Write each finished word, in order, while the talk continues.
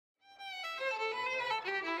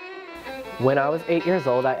When I was 8 years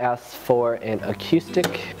old, I asked for an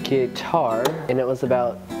acoustic guitar, and it was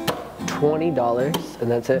about $20, and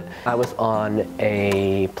that's it. I was on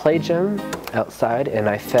a play gym outside, and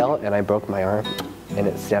I fell and I broke my arm, and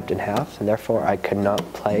it snapped in half, and therefore I could not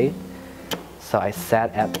play. So I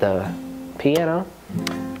sat at the piano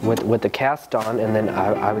with the cast on, and then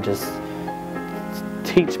I would just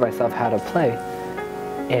teach myself how to play.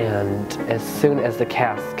 And as soon as the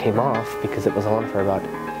cast came off, because it was on for about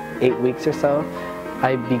 8 weeks or so,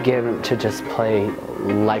 I began to just play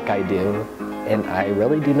like I do, and I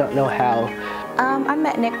really do not know how. I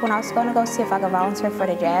met Nick when I was going to go see if I could volunteer for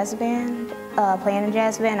the jazz band, playing in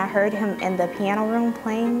jazz band. I heard him in the piano room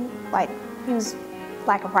playing, like he was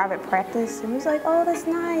like a private practice, and he was like, oh, that's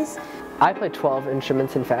nice. I play 12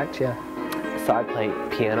 instruments, in fact, yeah. So I play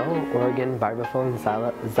piano, organ, vibraphone,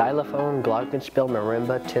 xylophone, glockenspiel,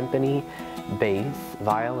 marimba, timpani, bass,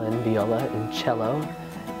 violin, viola, and cello.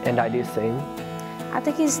 And I do sing. I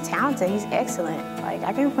think he's talented. He's excellent. Like,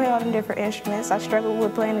 I can play all the different instruments. I struggle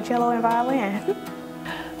with playing the cello and violin.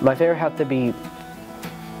 My favorite have to be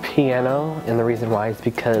piano, and the reason why is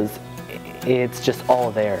because it's just all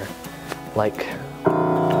there. Like,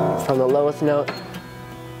 from the lowest note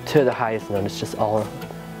to the highest note, it's just all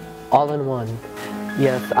in one.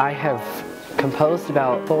 Yes, I have composed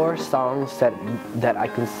about 4 songs that I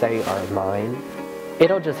can say are mine.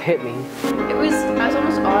 It'll just hit me. I was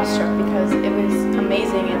almost awestruck because it was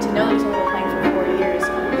amazing, and to know that he's only been playing for 4 years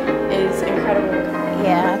is incredible.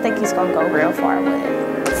 Yeah, I think he's gonna go real far with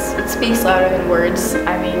it. It speaks louder than words.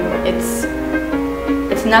 I mean,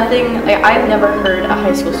 it's nothing, like, I've never heard a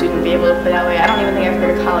high school student be able to play that way. I don't even think I've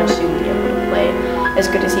heard a college student be able to play as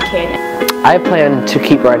good as he can. I plan to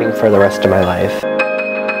keep writing for the rest of my life.